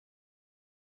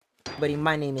Buddy,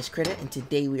 my name is Krita, and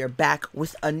today we are back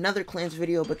with another clans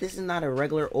video, but this is not a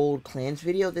regular old clans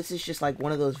video. This is just like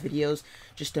one of those videos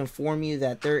just to inform you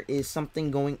that there is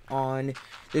something going on.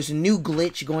 There's a new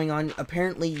glitch going on.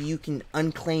 Apparently you can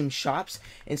unclaim shops,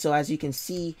 and so as you can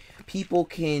see, people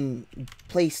can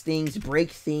place things,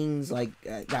 break things. Like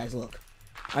guys, look,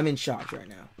 I'm in shops right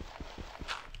now.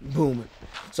 Boom.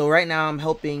 So right now I'm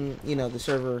helping, the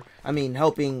server. I mean,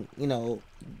 helping,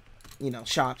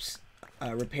 shops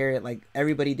repair it. Like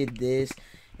everybody did this,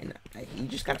 and you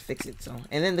just gotta fix it. So,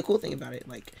 and then the cool thing about it,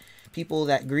 like people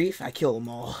that grief, I kill them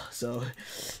all. So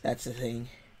that's the thing.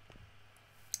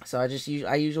 So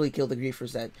I usually kill the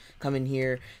griefers that come in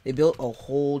here. They built a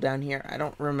hole down here. I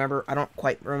don't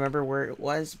quite remember where it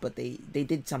was, but they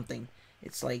did something.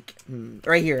 It's like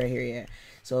right here, yeah.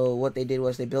 So what they did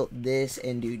was they built this,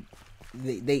 and dude,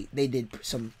 they did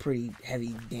some pretty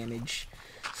heavy damage.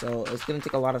 So it's gonna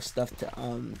take a lot of stuff to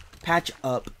patch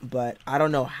up, but I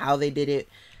don't know how they did it.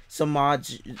 A mod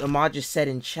just said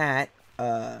in chat,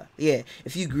 yeah,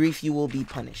 if you grief, you will be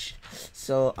punished.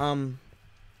 So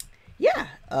yeah,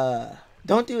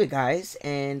 don't do it, guys.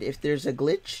 And if there's a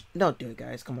glitch, don't do it,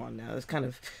 guys. Come on now, it's kind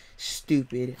of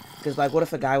stupid. Because like, what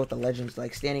if a guy with the legends,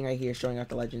 like standing right here showing out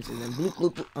the legends, and then bloop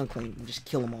bloop bloop unclaimed and just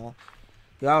kill them all?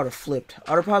 Yo, I would have flipped.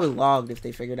 I would have probably logged if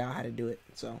they figured out how to do it.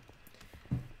 So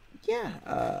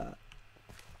yeah,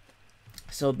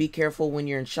 so be careful when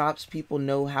you're in shops. People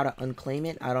know how to unclaim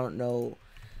it. I don't know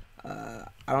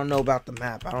about the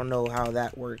map. I don't know how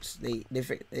that works.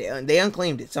 They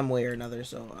unclaimed it some way or another.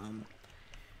 So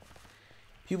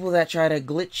people that try to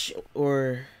glitch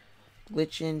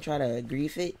in, try to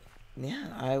grief it, yeah,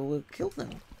 I will kill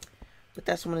them. But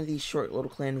that's one of these short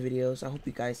little clan videos. I hope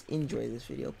you guys enjoy this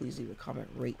video. Please leave a comment,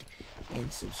 rate,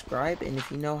 and subscribe. And if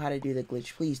you know how to do the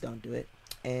glitch, please don't do it.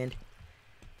 And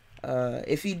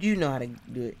if you do know how to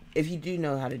do it, if you do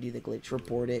know how to do the glitch,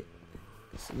 report it.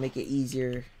 So make it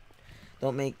easier.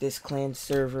 Don't make this clan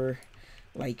server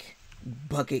like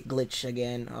bucket glitch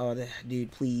again. Oh,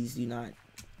 dude, please do not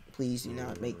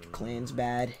make clans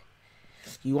bad.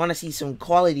 You want to see some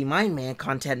quality Mineman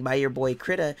content by your boy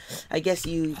Krita? I guess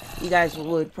you guys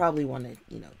would probably want to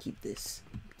keep this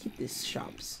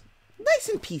shops nice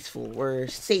and peaceful, or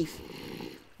safe.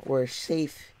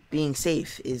 Being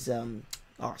safe is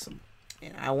awesome,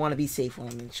 and I want to be safe when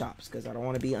I'm in shops because I don't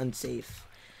want to be unsafe,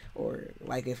 or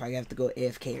like if I have to go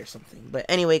AFK or something. But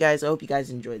anyway, guys, I hope you guys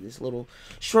enjoyed this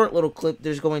short little clip.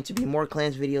 There's going to be more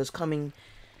clans videos coming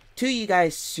to you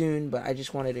guys soon, but I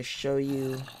just wanted to show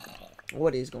you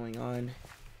what is going on.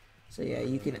 So yeah,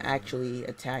 you can actually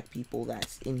attack people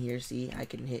that's in here. See, I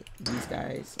can hit these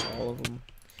guys, all of them.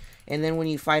 And then when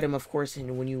you fight them, of course,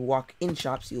 and when you walk in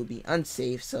shops, you'll be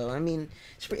unsafe. So, I mean,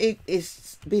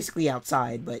 it's basically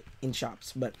outside, but in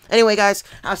shops. But anyway, guys,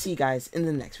 I'll see you guys in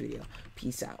the next video.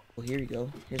 Peace out. Well, here you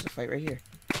go. Here's a fight right here.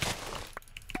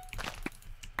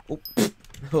 Oh,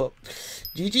 oh.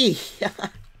 GG.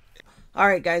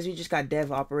 Alright, guys, we just got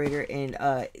dev operator, and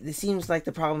it seems like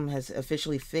the problem has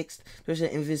officially fixed. There's an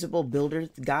invisible builder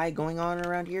guy going on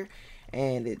around here,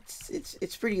 and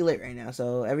it's pretty lit right now.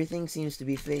 So everything seems to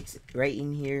be fixed right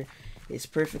in here. It's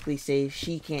perfectly safe.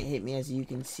 She can't hit me, as you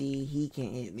can see. He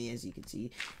can't hit me, as you can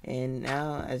see. And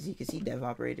now, as you can see, dev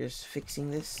operator's fixing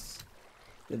this.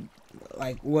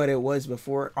 Like what it was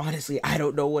before. Honestly, I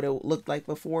don't know what it looked like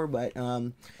before, but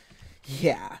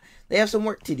yeah, they have some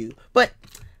work to do. But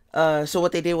so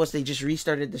what they did was they just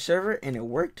restarted the server, and it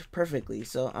worked perfectly.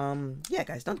 So yeah,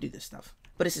 guys, don't do this stuff.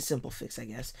 But it's a simple fix, I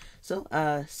guess. So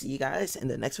see you guys in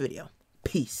the next video.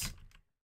 Peace.